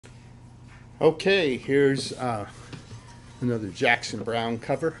Okay, here's another Jackson Browne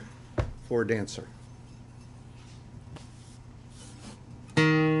cover for Dancer.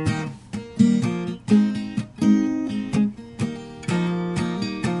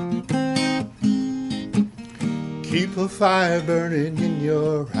 Keep a fire burning in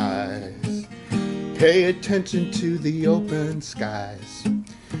your eyes. Pay attention to the open skies.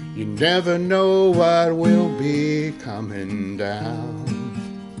 You never know what will be coming down.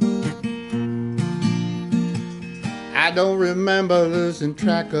 I don't remember losing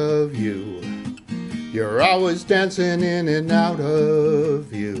track of you. You're always dancing in and out of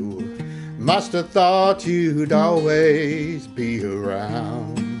view. Must have thought you'd always be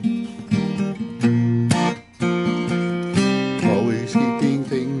around. Always keeping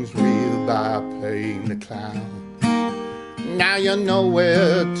things real by playing the clown. Now you're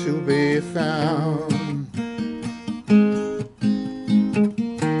nowhere to be found.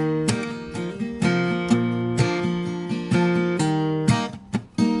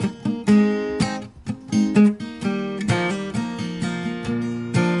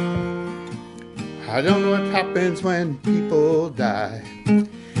 I don't know what happens when people die.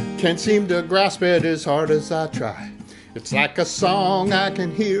 Can't seem to grasp it as hard as I try. It's like a song I can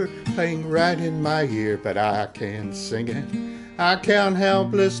hear playing right in my ear, but I can't sing it. I can't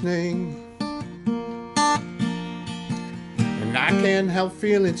help listening. And I can't help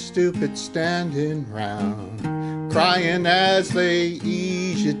feeling stupid standing round, crying as they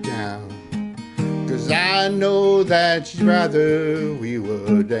ease you down. 'Cause I know that you'd rather we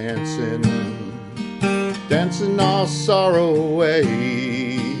were dancing all sorrow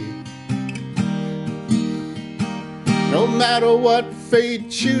away. No matter what fate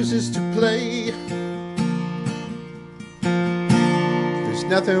chooses to play, there's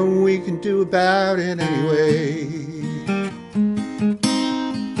nothing we can do about it anyway.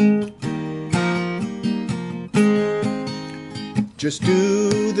 Just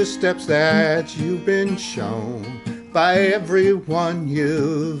do the steps that you've been shown by everyone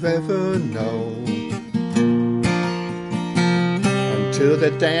you've ever known, till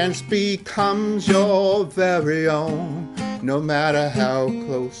the dance becomes your very own. No matter how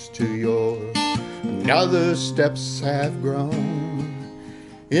close to yours another steps have grown,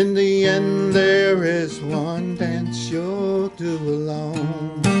 in the end there is one dance you'll do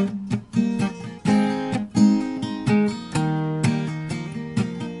alone.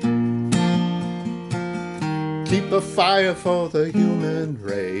 Keep a fire for the human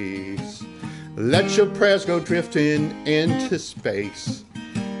race. Let your prayers go drifting into space.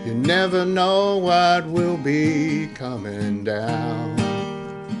 You never know what will be coming down.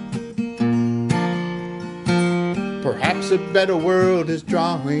 Perhaps a better world is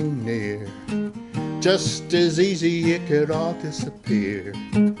drawing near. Just as easy it could all disappear,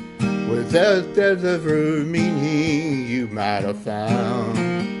 without whatever meaning you might have found.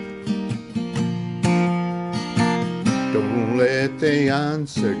 Don't let the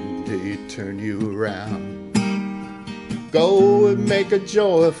uncertainty turn you around. Go and make a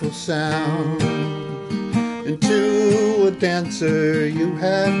joyful sound. Into a dancer you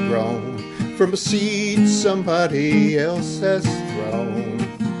have grown, from a seed somebody else has thrown.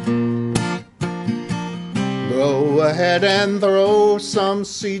 Go ahead and throw some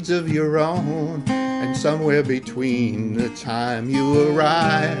seeds of your own, and somewhere between the time you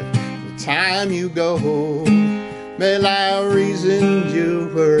arrive and the time you go, may lie a reason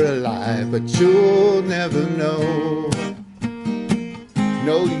you were alive, but you'll never know.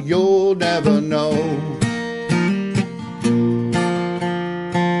 No, you'll never know.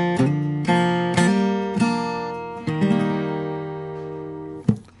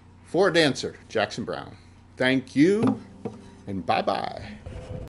 For Dancer, Jackson Browne. Thank you, and bye-bye.